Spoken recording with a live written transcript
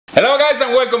Hello guys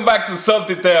and welcome back to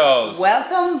Salty Tales.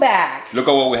 Welcome back. Look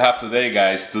at what we have today,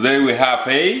 guys. Today we have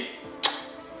a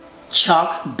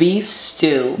chuck beef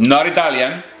stew. Not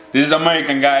Italian. This is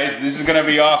American, guys. This is gonna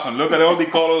be awesome. Look at all the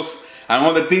colors and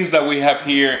all the things that we have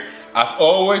here. As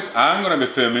always, I'm gonna be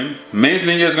filming. Miss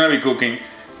Ninja is gonna be cooking.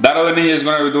 That other ninja is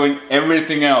gonna be doing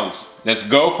everything else. Let's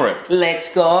go for it. Let's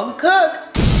go and cook.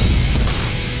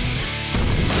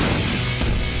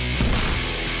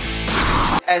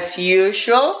 As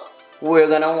usual, we're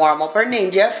gonna warm up our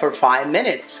Ninja for 5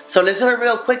 minutes. So let's do it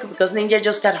real quick because Ninja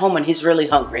just got home and he's really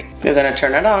hungry. You're gonna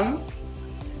turn it on,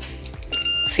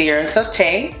 sear and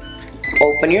saute,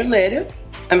 open your lid,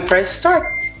 and press start.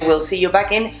 We'll see you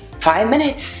back in 5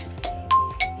 minutes.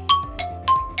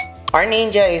 Our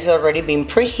Ninja is already been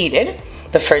preheated.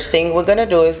 The first thing we're gonna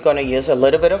do is gonna use a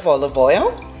little bit of olive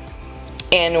oil,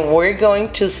 and we're going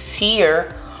to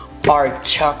sear our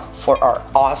chuck for our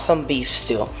awesome beef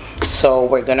stew. So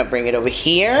we're gonna bring it over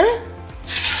here.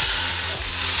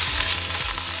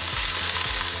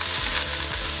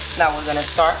 Now we're gonna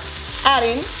start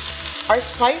adding our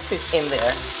spices in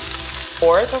there.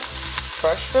 Fourth of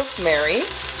crushed rosemary,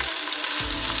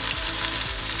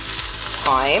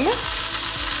 thyme,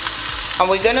 and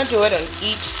we're gonna do it on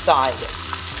each side.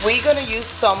 We're gonna use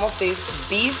some of this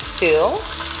beef stew,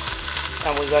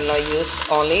 and we're gonna use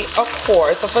only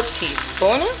 1/4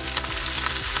 teaspoon.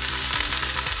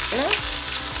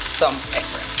 Some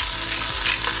pepper.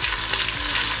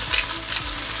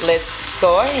 Let's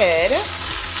go ahead and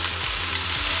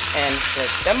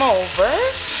flip them over.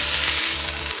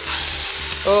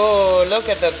 Oh, look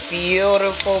at the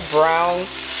beautiful brown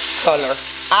color.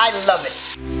 I love it.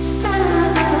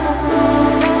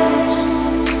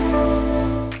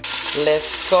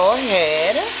 Let's go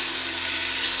ahead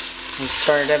and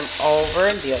turn them over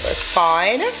on the other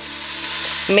side.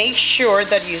 Make sure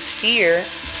that you sear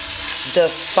the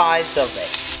sides of it.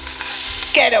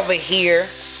 Get over here.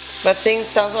 That thing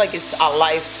sounds like it's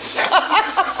alive.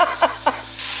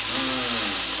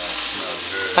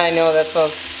 I know, that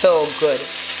smells so good.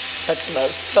 That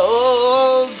smells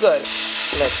so good.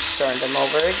 Let's turn them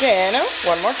over again.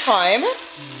 One more time.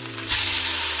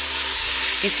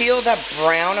 You see all that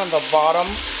brown on the bottom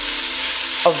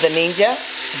of the Ninja?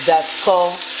 That's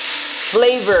called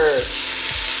flavor.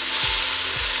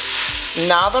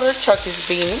 Now that our chuck is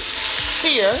being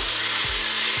seared,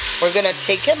 we're gonna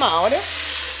take him out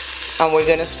and we're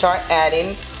gonna start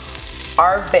adding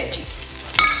our veggies.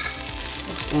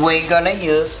 We're gonna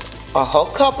use a whole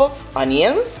cup of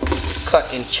onions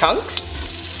cut in chunks.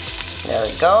 There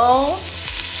we go.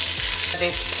 At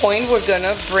this point, we're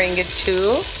gonna bring it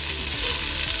to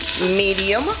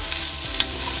medium.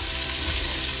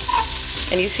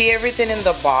 And you see everything in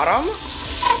the bottom?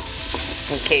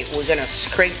 Okay, we're gonna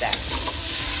scrape that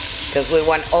because we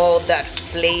want all that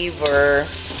flavor.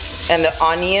 And the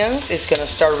onions is gonna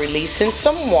start releasing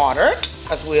some water,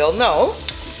 as we all know,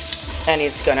 and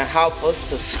it's gonna help us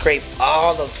to scrape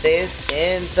all of this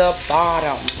in the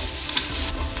bottom.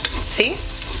 See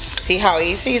how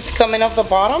easy it's coming off the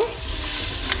bottom?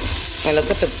 And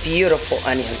look at the beautiful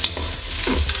onions.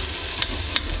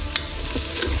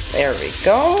 There we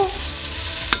go.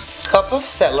 Cup of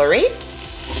celery.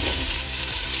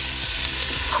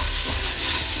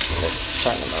 Let's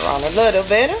turn them around a little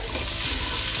bit.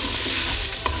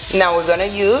 Now we're gonna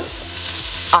use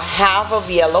 1/2 of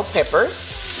yellow peppers,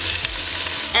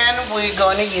 and we're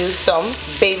gonna use some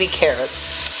baby carrots.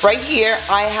 Right here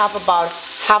I have about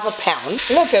 1/2 pound.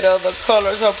 Look at all the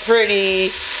colors, how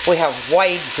pretty. We have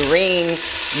white, green,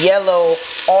 yellow,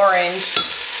 orange.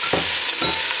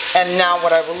 And now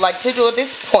what I would like to do at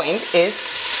this point is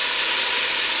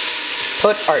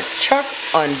put our chuck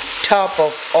on top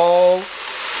of all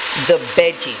the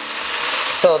veggies,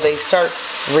 so they start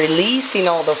releasing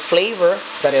all the flavor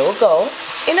that it will go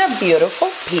in a beautiful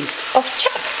piece of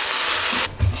chuck.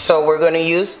 So we're going to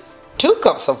use 2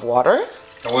 cups of water.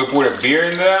 Can we put a beer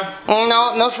in there?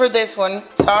 No, not for this one.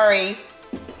 Sorry.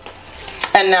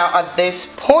 And now at this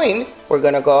point, we're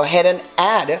going to go ahead and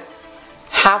add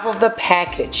 1/2 of the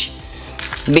package,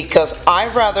 because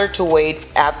I'd rather to wait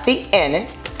at the end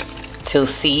to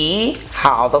see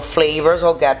how the flavors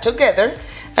all get together.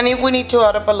 And if we need to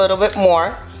add up a little bit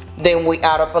more, then we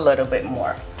add up a little bit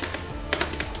more.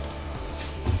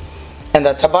 And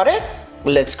that's about it.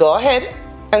 Let's go ahead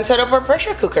and set up our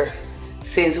pressure cooker.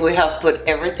 Since we have put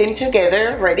everything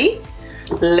together ready,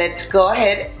 let's go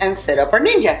ahead and set up our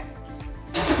Ninja.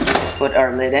 Let's put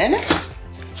our lid in,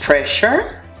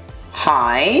 pressure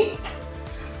high,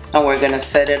 and we're gonna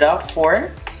set it up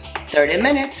for 30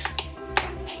 minutes.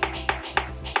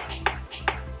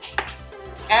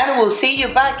 And we'll see you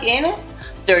back in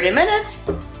 30 minutes.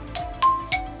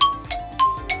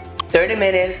 30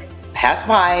 minutes passed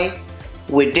by.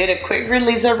 We did a quick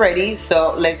release already,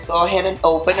 so let's go ahead and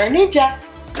open our Ninja.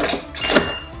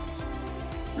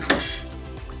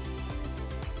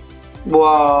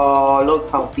 Whoa, look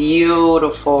how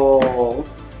beautiful.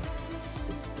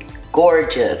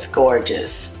 Gorgeous,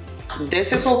 gorgeous.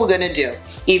 This is what we're gonna do.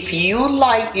 If you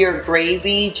like your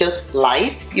gravy just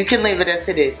light, you can leave it as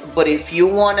it is. But if you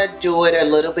wanna do it a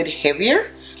little bit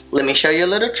heavier, let me show you a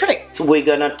little trick. So we're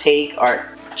gonna take our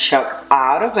chuck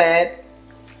out of it.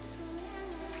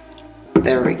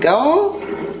 There we go.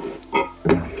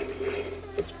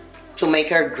 To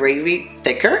make our gravy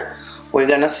thicker, we're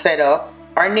gonna set up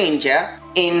our Ninja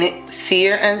in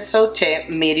sear and saute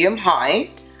medium high.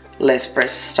 Let's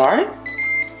press start.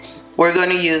 We're going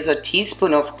to use a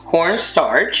teaspoon of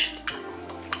cornstarch.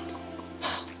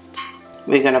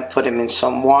 We're going to put them in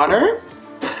some water.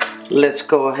 Let's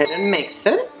go ahead and mix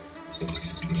it.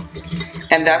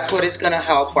 And that's what is going to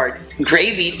help our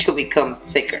gravy to become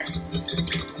thicker.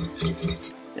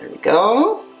 There we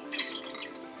go.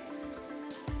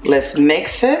 Let's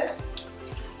mix it.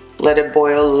 Let it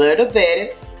boil a little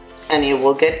bit and it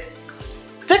will get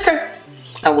thicker.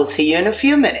 And we'll see you in a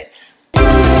few minutes.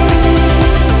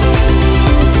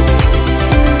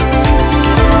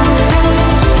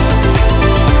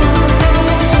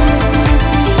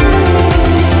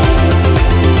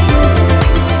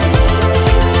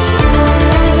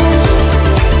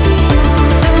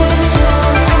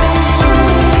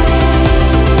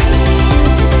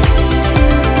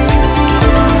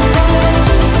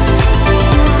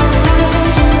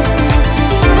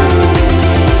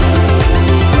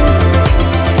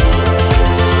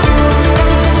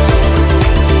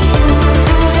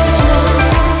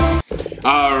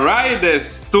 The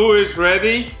stew is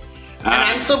ready. And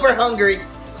I'm super hungry.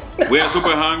 We are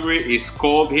super hungry. It's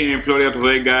cold here in Florida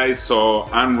today, guys, so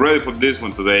I'm ready for this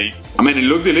one today. I mean, it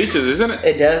looks delicious, isn't it?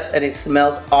 It does, and it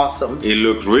smells awesome. It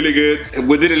looks really good.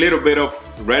 We did a little bit of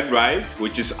red rice,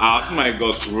 which is awesome. It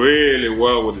goes really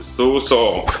well with the stew,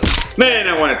 so man,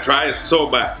 I want to try it so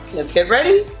bad. Let's get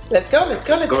ready. Let's go, let's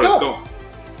go, let's go.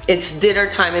 It's dinner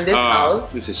time in this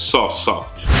house. This is so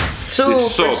soft.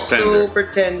 Super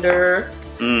tender.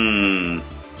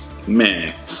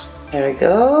 Man. There we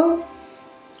go.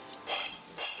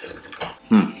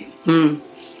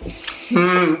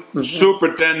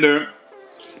 Super tender,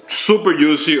 super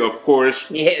juicy, of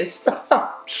course. Yes.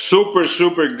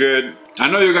 super good. I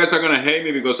know you guys are gonna hate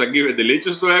me because I give it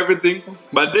delicious to everything,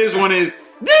 but this one is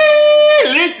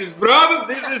delicious, brother.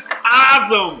 This is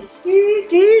awesome.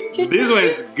 This one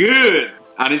is good.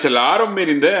 And it's a lot of meat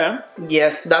in there.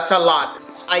 Yes, that's a lot.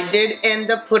 I did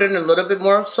end up putting a little bit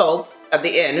more salt at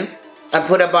the end. I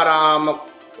put about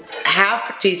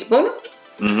half teaspoon.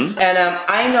 And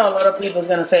I know a lot of people is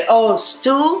gonna say, "Oh,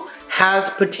 stew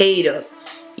has potatoes."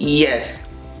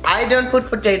 Yes, I don't put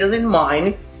potatoes in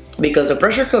mine because a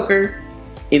pressure cooker,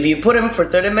 if you put them for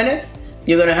 30 minutes,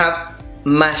 you're gonna have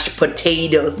mashed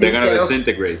potatoes. They're gonna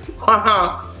disintegrate.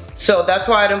 So that's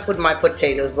why I don't put my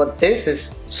potatoes, but this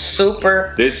is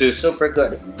super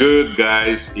good. Good,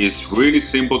 guys. It's really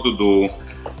simple to do.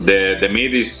 The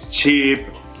meat is cheap.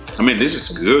 I mean, this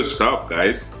is good stuff,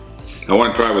 guys. I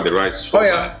want to try with the rice. Oh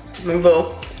yeah,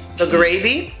 the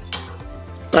gravy,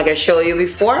 like I showed you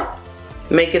before,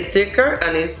 make it thicker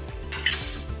and it's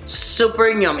super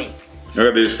yummy. Look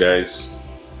at this, guys.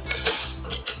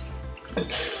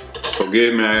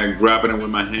 Forgive me, I'm grabbing it with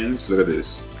my hands. Look at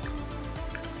this.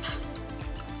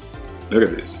 Look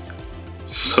at this.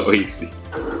 So easy.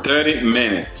 30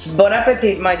 minutes. Bon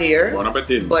appetit, my dear. Bon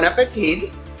appetit. Bon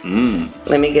appetit.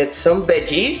 Let me get some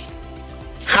veggies.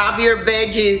 Have your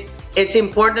veggies. It's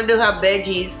important to have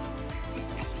veggies.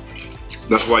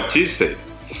 That's what she said.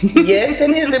 Yes,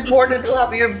 it is important to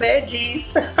have your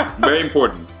veggies. Very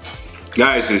important.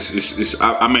 Guys,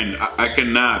 I mean, I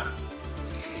cannot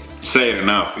say it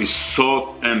enough. It's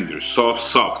so tender, so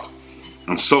soft,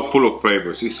 and so full of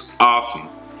flavors. It's awesome.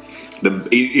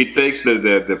 It takes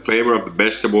the flavor of the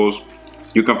vegetables.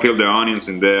 You can feel the onions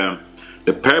in there,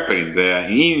 the pepper in there,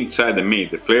 inside the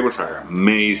meat. The flavors are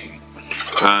amazing.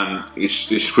 And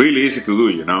it's really easy to do,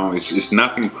 you know. It's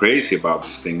nothing crazy about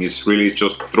this thing. It's really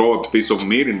just throw a piece of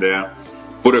meat in there,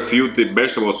 put a few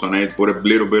vegetables on it, put a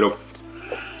little bit of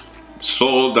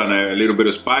salt and a little bit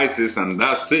of spices, and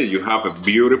that's it. You have a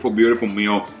beautiful, beautiful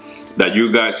meal that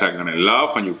you guys are gonna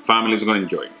love and your family is gonna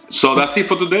enjoy. So that's it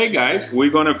for today, guys. We're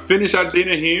gonna finish our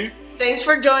dinner here. Thanks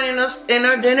for joining us in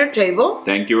our dinner table.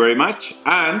 Thank you very much.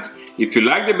 And if you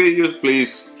like the videos,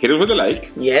 please hit us with a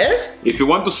like. Yes. If you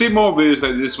want to see more videos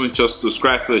like this one, just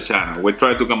subscribe to the channel. We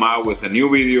try to come out with a new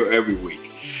video every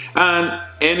week. And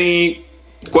any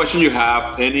question you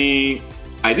have, any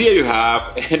idea you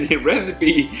have, any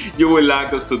recipe you would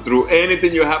like us to do,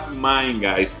 anything you have in mind,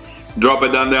 guys, drop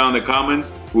it down there in the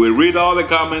comments. We read all the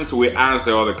comments, we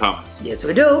answer all the comments. Yes,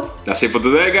 we do. That's it for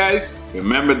today, guys.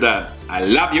 Remember that I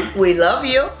love you. We love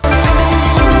you.